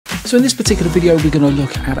So in this particular video, we're going to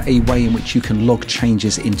look at a way in which you can log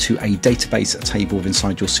changes into a database table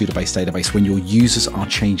inside your Supabase database when your users are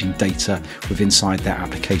changing data within inside their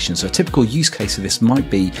application. So a typical use case of this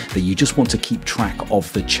might be that you just want to keep track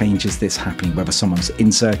of the changes that's happening, whether someone's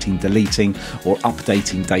inserting, deleting, or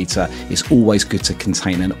updating data. It's always good to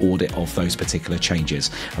contain an audit of those particular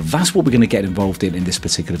changes. And that's what we're going to get involved in this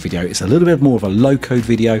particular video. It's a little bit more of a low-code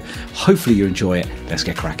video. Hopefully you enjoy it. Let's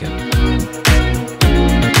get cracking.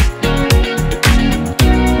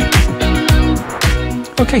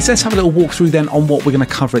 Okay, so let's have a little walkthrough then on what we're going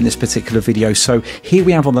to cover in this particular video. So here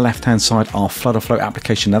we have on the left-hand side our FlutterFlow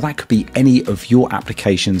application. Now that could be any of your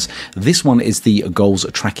applications. This one is the goals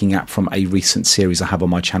tracking app from a recent series I have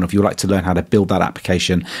on my channel. If you'd like to learn how to build that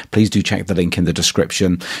application, please do check the link in the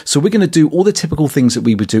description. So we're going to do all the typical things that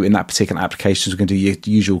we would do in that particular application. We're going to do your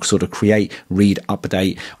usual sort of create, read,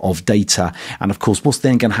 update of data. And of course, what's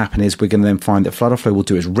then going to happen is we're going to then find that FlutterFlow will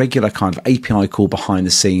do its regular kind of API call behind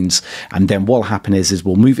the scenes. And then what will happen is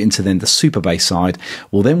we'll move into then the Supabase side.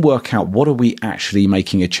 We'll then work out what are we actually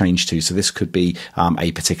making a change to. So this could be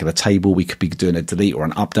a particular table. We could be doing a delete or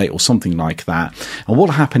an update or something like that. And what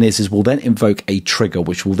will happen is we'll then invoke a trigger,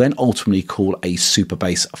 which will then ultimately call a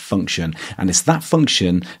Supabase function. And it's that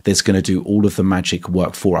function that's going to do all of the magic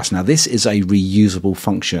work for us. Now, this is a reusable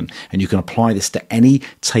function, and you can apply this to any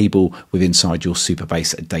table within inside your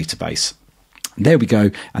Supabase database. There we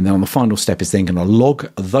go. And then on the final step is then going to log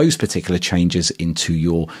those particular changes into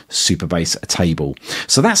your Supabase table.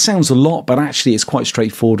 So that sounds a lot, but actually it's quite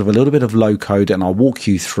straightforward with a little bit of low code. And I'll walk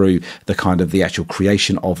you through the kind of the actual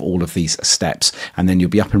creation of all of these steps. And then you'll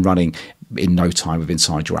be up and running in no time within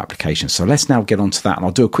inside your application. So let's now get onto that. And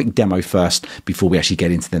I'll do a quick demo first before we actually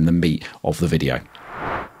get into then the meat of the video.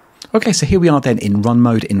 Okay, so here we are then in run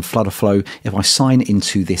mode in FlutterFlow. If I sign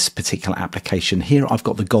into this particular application here, I've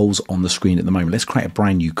got the goals on the screen at the moment. Let's create a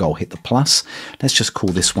brand new goal, hit the plus. Let's just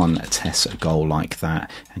call this one a test goal like that,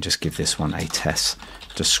 and just give this one a test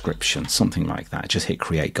description, something like that. Just hit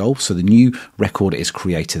create goal. So the new record is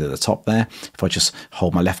created at the top there. If I just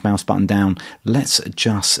hold my left mouse button down, let's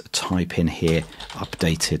just type in here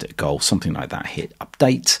updated goal, something like that. Hit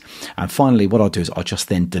update. And finally, what I'll do is I'll just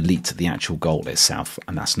then delete the actual goal itself,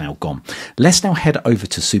 and that's now gone. Let's now head over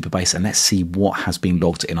to Supabase and let's see what has been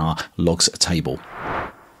logged in our logs table.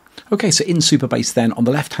 Okay, so in Supabase then, on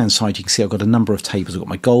the left-hand side, you can see I've got a number of tables. I've got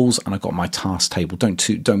my goals and I've got my task table.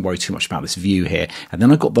 Don't worry too much about this view here. And then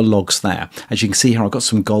I've got the logs there. As you can see here, I've got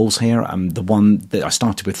some goals here. The one that I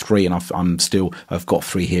started with 3, and I've got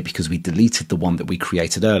 3 here because we deleted the one that we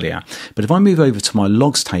created earlier. But if I move over to my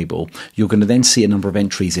logs table, you're going to then see a number of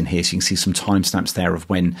entries in here. So you can see some timestamps there of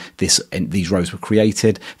when these rows were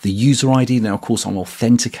created. The user ID, now of course I'm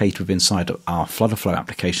authenticated with inside our FlutterFlow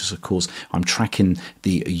applications. Of course, I'm tracking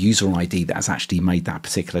the user ID that has actually made that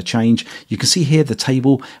particular change. You can see here the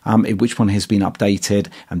table in which one has been updated,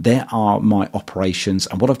 and there are my operations.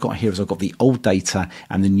 And what I've got here is I've got the old data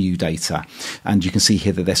and the new data, and you can see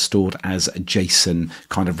here that they're stored as JSON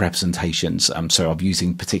kind of representations. So I'm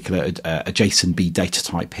using particular a JSON-B data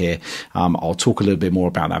type here. I'll talk a little bit more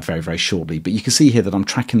about that very, very shortly, but you can see here that I'm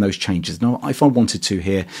tracking those changes. Now, if I wanted to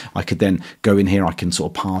here, I could then go in here, I can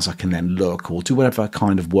sort of parse, I can then look or do whatever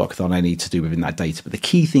kind of work that I need to do within that data. But the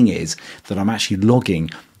key thing is that I'm actually logging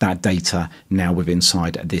that data now within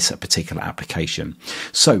inside this particular application.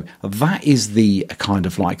 So that is the kind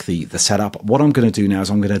of like the setup. What I'm going to do now is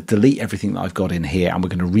I'm going to delete everything that I've got in here, and we're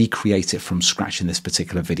going to recreate it from scratch in this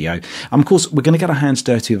particular video. Of course, we're going to get our hands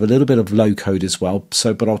dirty with a little bit of low code as well.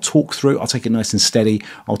 But I'll take it nice and steady.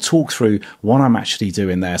 I'll talk through what I'm actually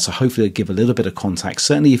doing there. So hopefully it'll give a little bit of context.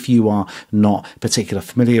 Certainly if you are not particularly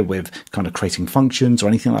familiar with kind of creating functions or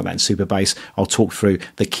anything like that in Supabase, I'll talk through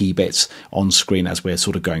the key bits on screen as we're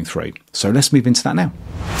sort of going through. So let's move into that now.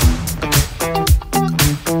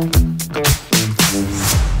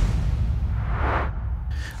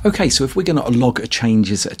 Okay, so if we're going to log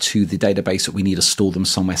changes to the database, we need to store them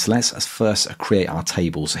somewhere. So let's first create our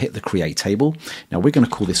table. So hit the create table. Now we're going to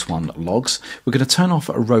call this one logs. We're going to turn off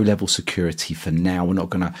row level security for now. We're not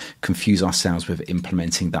going to confuse ourselves with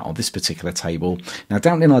implementing that on this particular table. Now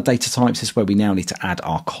down in our data types is where we now need to add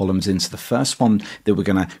our columns in. So the first one that we're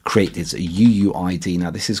going to create is a UUID. Now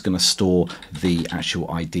this is going to store the actual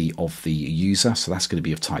ID of the user. So that's going to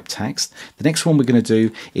be of type text. The next one we're going to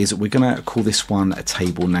do is we're going to call this one a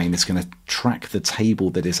table name. It's going to track the table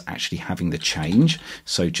that is actually having the change.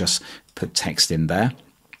 So just put text in there.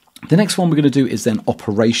 The next one we're going to do is then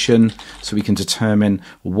operation, so we can determine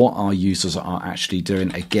what our users are actually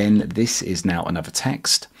doing. Again, this is now another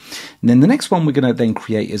text. And then the next one we're going to then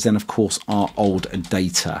create is then, of course, our old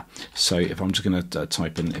data. So if I'm just going to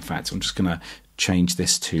type in fact, I'm just going to change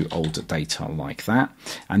this to old data like that.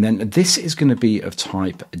 And then this is going to be of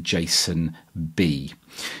type JSON-B.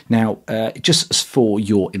 Now, just for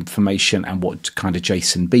your information and what kind of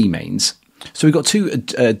JSON-B means, so we've got two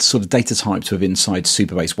sort of data types within inside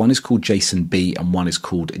Supabase. One is called JSON-B and one is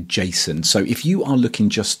called JSON. So if you are looking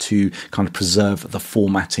just to kind of preserve the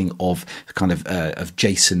formatting of kind of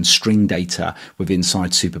JSON string data within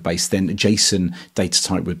inside Supabase, then JSON data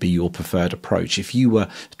type would be your preferred approach. If you were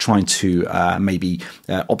trying to maybe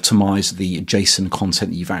optimize the JSON content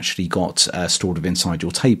that you've actually got stored within inside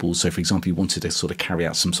your tables, so for example, you wanted to sort of carry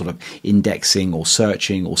out some sort of indexing or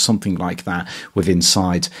searching or something like that within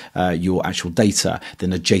inside your actual data,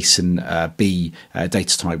 then a JSON-B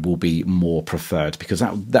data type will be more preferred, because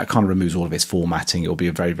that kind of removes all of its formatting. It will be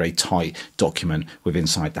a very, very tight document within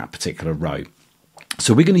inside that particular row.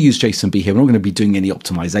 So we're going to use JSON-B here. We're not going to be doing any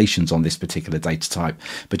optimizations on this particular data type,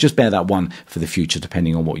 but just bear that one for the future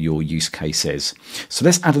depending on what your use case is. So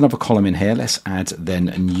let's add another column in here. Let's add then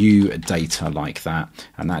a new data like that,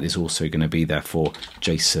 and that is also going to be there for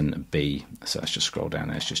JSON-B. So let's just scroll down.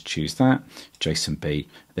 Let's just choose that, JSON-B.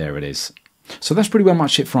 There it is. So that's pretty well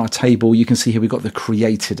much it for our table. You can see here we've got the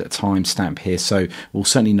created timestamp here, so we'll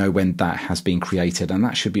certainly know when that has been created, and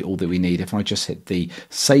that should be all that we need. If I just hit the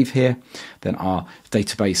save here, then our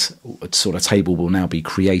database sort of table will now be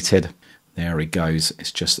created. There it goes.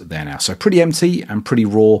 It's just there now. So pretty empty and pretty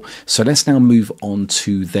raw. So let's now move on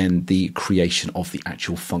to then the creation of the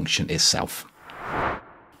actual function itself.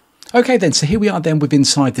 Okay then, so here we are then with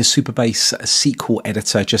inside the Supabase SQL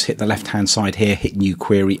editor. Just hit the left hand side here, hit new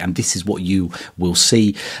query, and this is what you will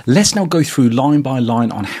see. Let's now go through line by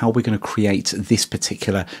line on how we're going to create this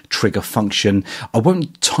particular trigger function. I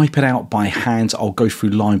won't type it out by hand. I'll go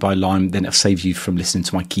through line by line, then it'll save you from listening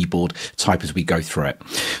to my keyboard type as we go through it.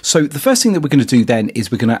 So the first thing that we're going to do then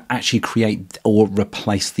is we're going to actually create or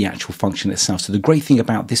replace the actual function itself. So the great thing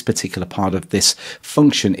about this particular part of this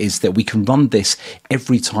function is that we can run this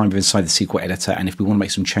every time inside the SQL editor, and if we want to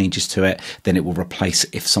make some changes to it, then it will replace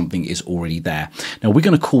if something is already there. Now we're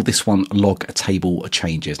going to call this one log table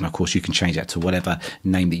changes, and of course you can change that to whatever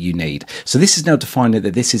name that you need. So this is now defining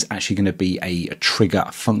that this is actually going to be a trigger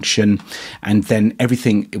function, and then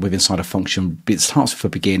everything within inside a function, it starts with a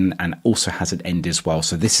begin and also has an end as well.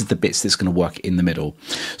 So this is the bits that's going to work in the middle.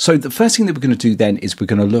 So the first thing that we're going to do then is we're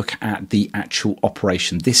going to look at the actual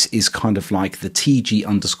operation. This is kind of like the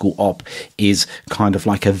tg_op is kind of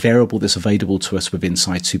like a variable that's available to us within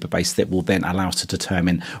inside Supabase that will then allow us to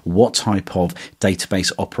determine what type of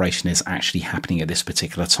database operation is actually happening at this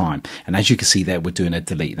particular time. And as you can see there, we're doing a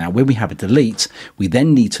delete. Now, when we have a delete, we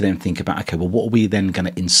then need to then think about, okay, well, what are we then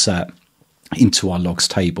going to insert into our logs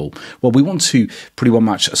table? Well, we want to pretty well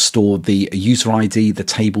much store the user ID, the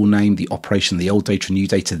table name, the operation, the old data, new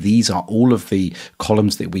data. These are all of the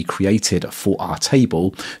columns that we created for our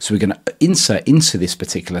table. So we're going to insert into this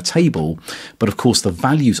particular table, but of course the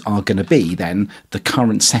values are going to be then the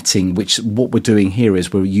current setting, which what we're doing here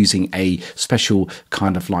is we're using a special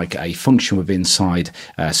kind of like a function within inside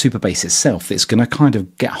Supabase itself that's going to kind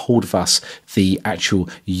of get hold of us the actual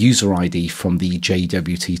user ID from the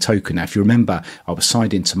JWT token. Now, if you remember, I was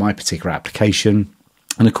signed into my particular application,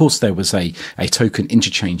 and of course there was a token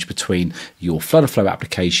interchange between your FlutterFlow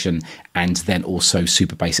application and then also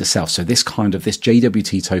Supabase itself. So this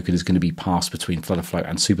JWT token is going to be passed between FlutterFlow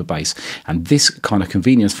and Supabase, and this kind of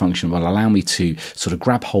convenience function will allow me to sort of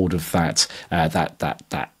grab hold of that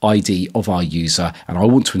ID of our user, and I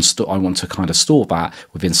want to kind of store that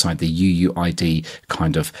within inside the UUID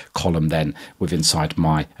kind of column then within inside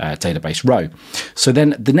my database row. So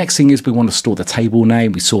then the next thing is we want to store the table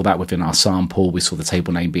name. We saw that within our sample. We saw the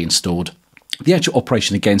table name being stored. The actual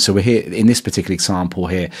operation again, so we're here in this particular example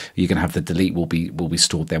here, you're going to have the delete will be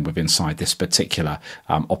stored then within inside this particular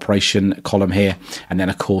operation column here. And then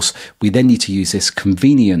of course we then need to use this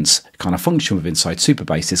convenience kind of function within inside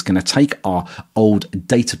Supabase. It's going to take our old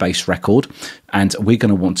database record, and we're going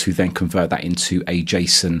to want to then convert that into a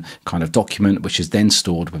JSON kind of document, which is then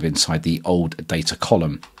stored within inside the old data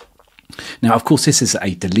column. Now, of course, this is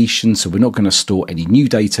a deletion, so we're not going to store any new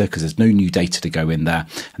data because there's no new data to go in there.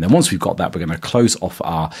 And then once we've got that, we're going to close off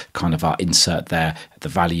our insert there, the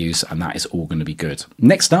values, and that is all going to be good.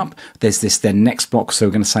 Next up, there's this then next block. So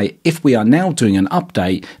we're going to say if we are now doing an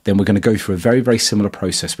update, then we're going to go through a very, very similar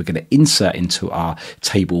process. We're going to insert into our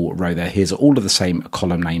table row there. Here's all of the same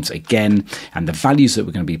column names again, and the values that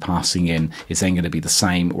we're going to be passing in is then going to be the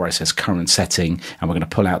same where it says current setting, and we're going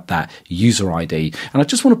to pull out that user ID. And I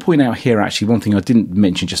just want to point out here, actually, one thing I didn't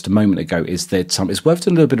mention just a moment ago is that it's worth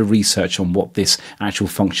doing a little bit of research on what this actual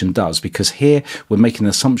function does, because here we're making an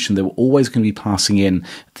assumption that we're always going to be passing in in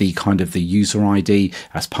the kind of the user ID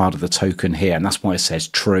as part of the token here, and that's why it says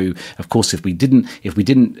true. Of course, if we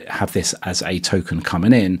didn't have this as a token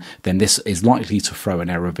coming in, then this is likely to throw an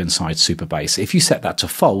error inside Supabase. If you set that to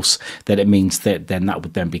false, then it means that that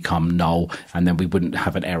would then become null, and then we wouldn't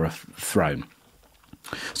have an error thrown.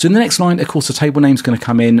 So in the next line, of course, the table name is going to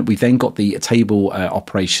come in. We've then got the table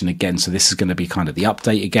operation again. So this is going to be kind of the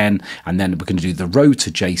update again. And then we're going to do the row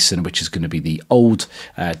to JSON, which is going to be the old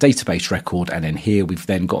database record. And then here we've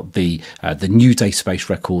then got the new database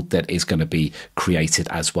record that is going to be created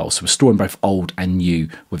as well. So we're storing both old and new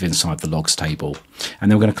within inside the logs table.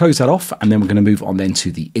 And then we're going to close that off. And then we're going to move on then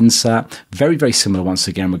to the insert. Very, very similar once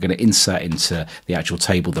again. We're going to insert into the actual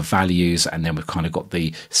table the values. And then we've kind of got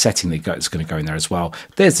the setting that's going to go in there as well.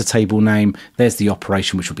 There's the table name, there's the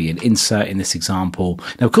operation, which will be an insert in this example.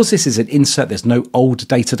 Now, of course, this is an insert. There's no old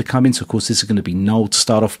data to come in. So, of course, this is going to be null to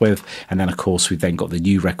start off with. And then, of course, we've then got the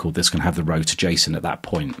new record that's going to have the row to JSON at that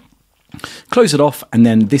point. Close it off, and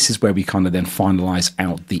then this is where we kind of then finalize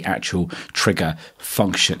out the actual trigger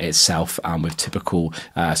function itself with typical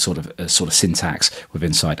sort of syntax with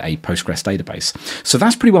inside a Postgres database. So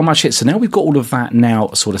that's pretty well much it. So now we've got all of that now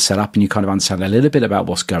sort of set up, and you kind of understand a little bit about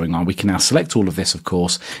what's going on. We can now select all of this, of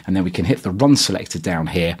course, and then we can hit the run selector down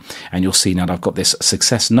here, and you'll see now that I've got this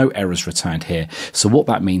success, no errors returned here. So what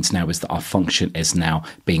that means now is that our function is now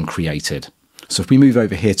being created. So if we move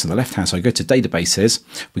over here to the left hand side, go to databases,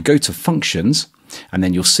 we go to functions, and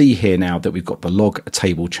then you'll see here now that we've got the log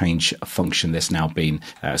table change function that's now been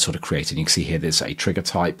sort of created. You can see here there's a trigger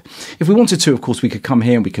type. If we wanted to, of course, we could come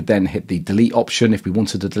here and we could then hit the delete option if we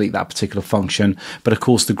wanted to delete that particular function. But of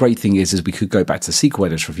course, the great thing is we could go back to SQL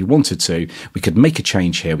editor if you wanted to. We could make a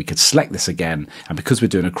change here. We could select this again. And because we're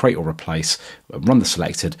doing a create or replace, run the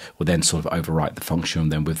selected, will then sort of overwrite the function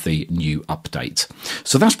then with the new update.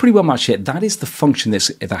 So that's pretty well much it. That is the function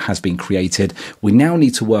that has been created. We now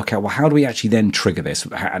need to work out, well, how do we actually then trigger this,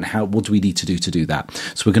 and what do we need to do that?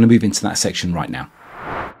 So we're going to move into that section right now.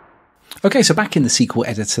 Okay, so back in the SQL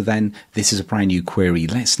editor then, this is a brand new query.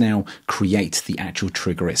 Let's now create the actual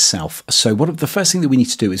trigger itself. So the first thing that we need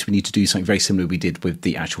to do is we need to do something very similar we did with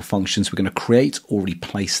the actual functions. We're going to create or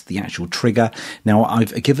replace the actual trigger. Now,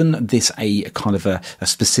 I've given this a kind of a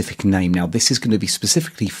specific name. Now, this is going to be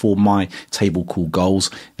specifically for my table called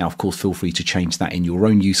goals. Now, of course, feel free to change that in your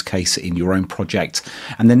own use case, in your own project.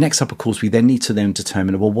 And then next up, of course, we then need to then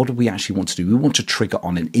determine, well, what do we actually want to do? We want to trigger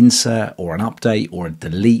on an insert or an update or a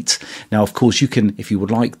delete. Now, of course, you can, if you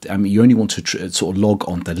would like, you only want to sort of log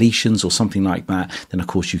on deletions or something like that, then of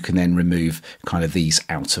course you can then remove kind of these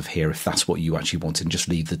out of here if that's what you actually want, and just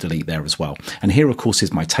leave the delete there as well. And here, of course,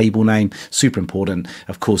 is my table name. Super important.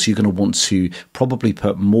 Of course, you're going to want to probably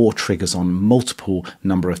put more triggers on multiple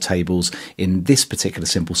number of tables. In this particular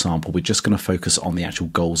simple sample, we're just going to focus on the actual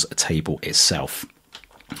goals table itself.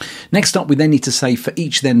 Next up, we then need to say for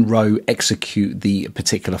each then row, execute the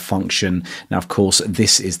particular function. Now, of course,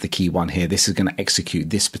 this is the key one here. This is going to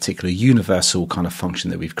execute this particular universal kind of function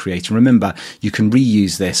that we've created. Remember, you can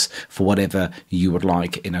reuse this for whatever you would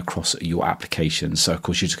like across your application. So, of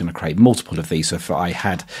course, you're just going to create multiple of these. So if I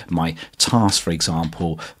had my task, for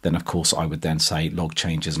example, then, of course, I would then say log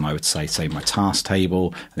changes, and I would say my task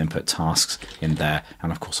table, and then put tasks in there.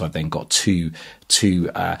 And, of course, I've then got two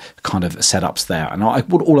kind of setups there. And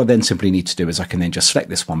all I then simply need to do is I can then just select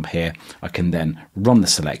this one here. I can then run the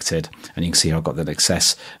selected, and you can see I've got the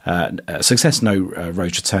success no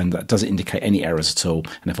rows returned. That doesn't indicate any errors at all.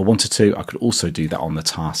 And if I wanted to, I could also do that on the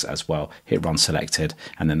task as well. Hit run selected,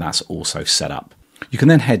 and then that's also set up. You can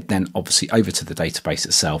then head then obviously over to the database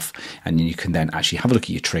itself, and then you can then actually have a look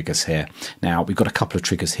at your triggers here. Now, we've got a couple of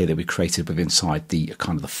triggers here that we created with inside the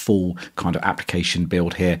kind of the full kind of application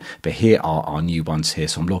build here, but here are our new ones here.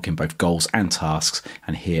 So I'm logging both goals and tasks,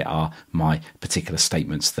 and here are my particular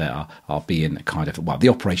statements that are being kind of, well, the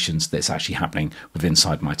operations that's actually happening with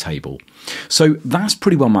inside my table. So that's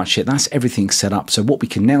pretty well much it. That's everything set up. So what we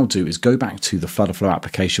can now do is go back to the FlutterFlow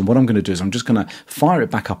application. What I'm going to do is I'm just going to fire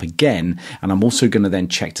it back up again, and I'm also going to then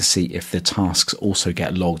check to see if the tasks also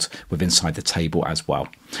get logged with inside the table as well.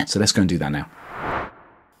 So let's go and do that now.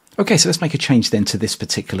 Okay, so let's make a change then to this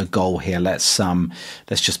particular goal here. Let's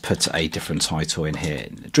just put a different title in here.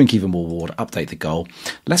 Drink even more water, update the goal.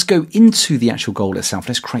 Let's go into the actual goal itself.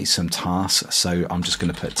 Let's create some tasks. So I'm just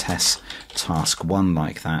going to put test task 1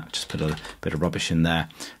 like that. Just put a bit of rubbish in there.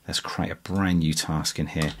 Let's create a brand new task in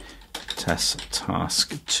here. Test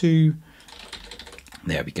task 2.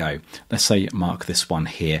 There we go. Let's say mark this one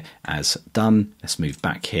here as done. Let's move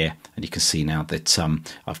back here, and you can see now that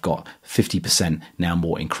I've got 50% now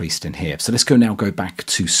more increased in here. So let's go back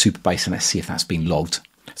to Supabase, and let's see if that's been logged.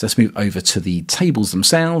 So let's move over to the tables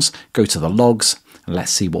themselves, go to the logs, and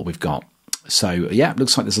let's see what we've got. So yeah, it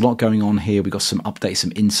looks like there's a lot going on here. We've got some updates,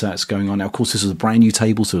 some inserts going on. Now, of course, this was a brand new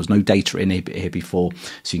table, so there was no data in here before.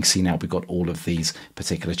 So you can see now we've got all of these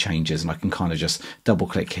particular changes, and I can kind of just double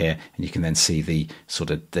click here, and you can then see the sort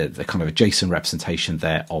of the kind of a JSON representation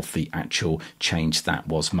there of the actual change that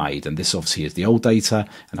was made. And this obviously is the old data,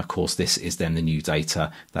 and of course this is then the new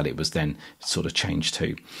data that it was then sort of changed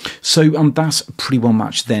to. So that's pretty well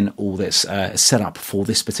much then all that's set up for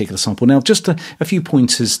this particular sample. Now, just a few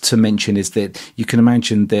pointers to mention is that you can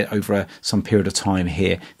imagine that over some period of time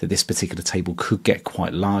here that this particular table could get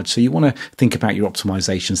quite large. So you want to think about your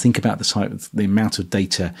optimizations, think about the amount of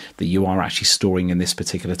data that you are actually storing in this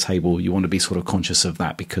particular table. You want to be sort of conscious of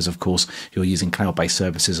that because, of course, you're using cloud-based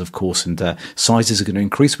services, of course, and sizes are going to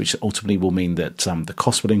increase, which ultimately will mean that the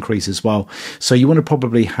cost will increase as well. So you want to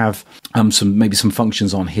probably have maybe some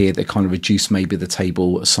functions on here that kind of reduce maybe the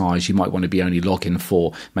table size. You might want to be only logging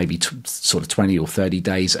for maybe sort of 20 or 30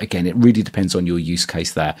 days. Again, it really depends on your use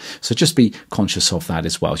case there. So just be conscious of that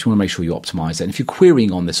as well. So you want to make sure you optimize it. And if you're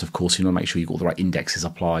querying on this, of course, you want to make sure you've got the right indexes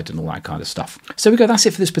applied and all that kind of stuff. So there we go. That's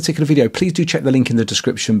it for this particular video. Please do check the link in the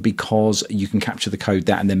description because you can capture the code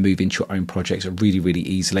there and then move into your own projects really, really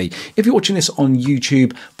easily. If you're watching this on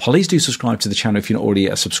YouTube, please do subscribe to the channel if you're not already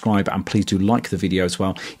a subscriber, and please do like the video as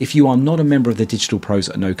well. If you are not a member of the Digital Pros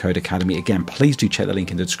at Nocode Academy, again, please do check the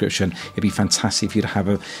link in the description. It'd be fantastic if you'd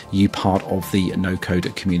have you part of the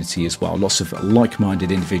Nocode community as well. Lots of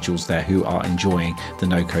like-minded individuals there who are enjoying the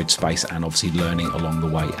no-code space and obviously learning along the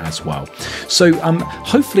way as well. So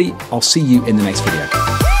hopefully I'll see you in the next video.